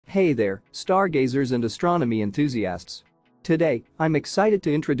Hey there, stargazers and astronomy enthusiasts. Today, I'm excited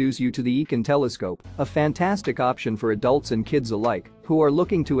to introduce you to the Ekin telescope, a fantastic option for adults and kids alike who are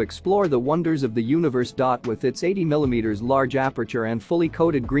looking to explore the wonders of the universe. With its 80mm large aperture and fully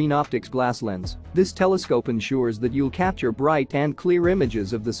coated green optics glass lens, this telescope ensures that you'll capture bright and clear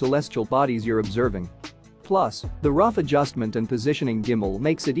images of the celestial bodies you're observing. Plus, the rough adjustment and positioning gimbal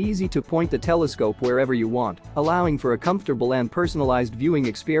makes it easy to point the telescope wherever you want, allowing for a comfortable and personalized viewing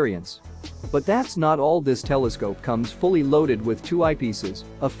experience. But that's not all. This telescope comes fully loaded with two eyepieces,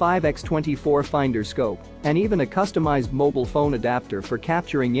 a 5x24 finder scope, and even a customized mobile phone adapter for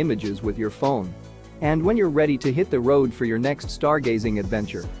capturing images with your phone. And when you're ready to hit the road for your next stargazing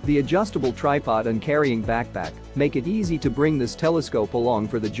adventure, the adjustable tripod and carrying backpack make it easy to bring this telescope along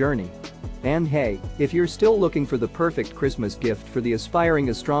for the journey. And hey, if you're still looking for the perfect Christmas gift for the aspiring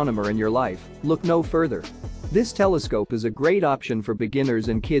astronomer in your life, look no further. This telescope is a great option for beginners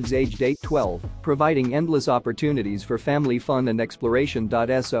and kids aged 8-12, providing endless opportunities for family fun and exploration.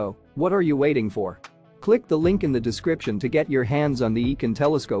 So, what are you waiting for? Click the link in the description to get your hands on the Ekin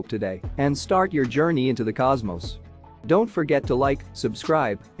telescope today and start your journey into the cosmos. Don't forget to like,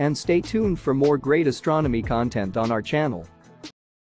 subscribe, and stay tuned for more great astronomy content on our channel.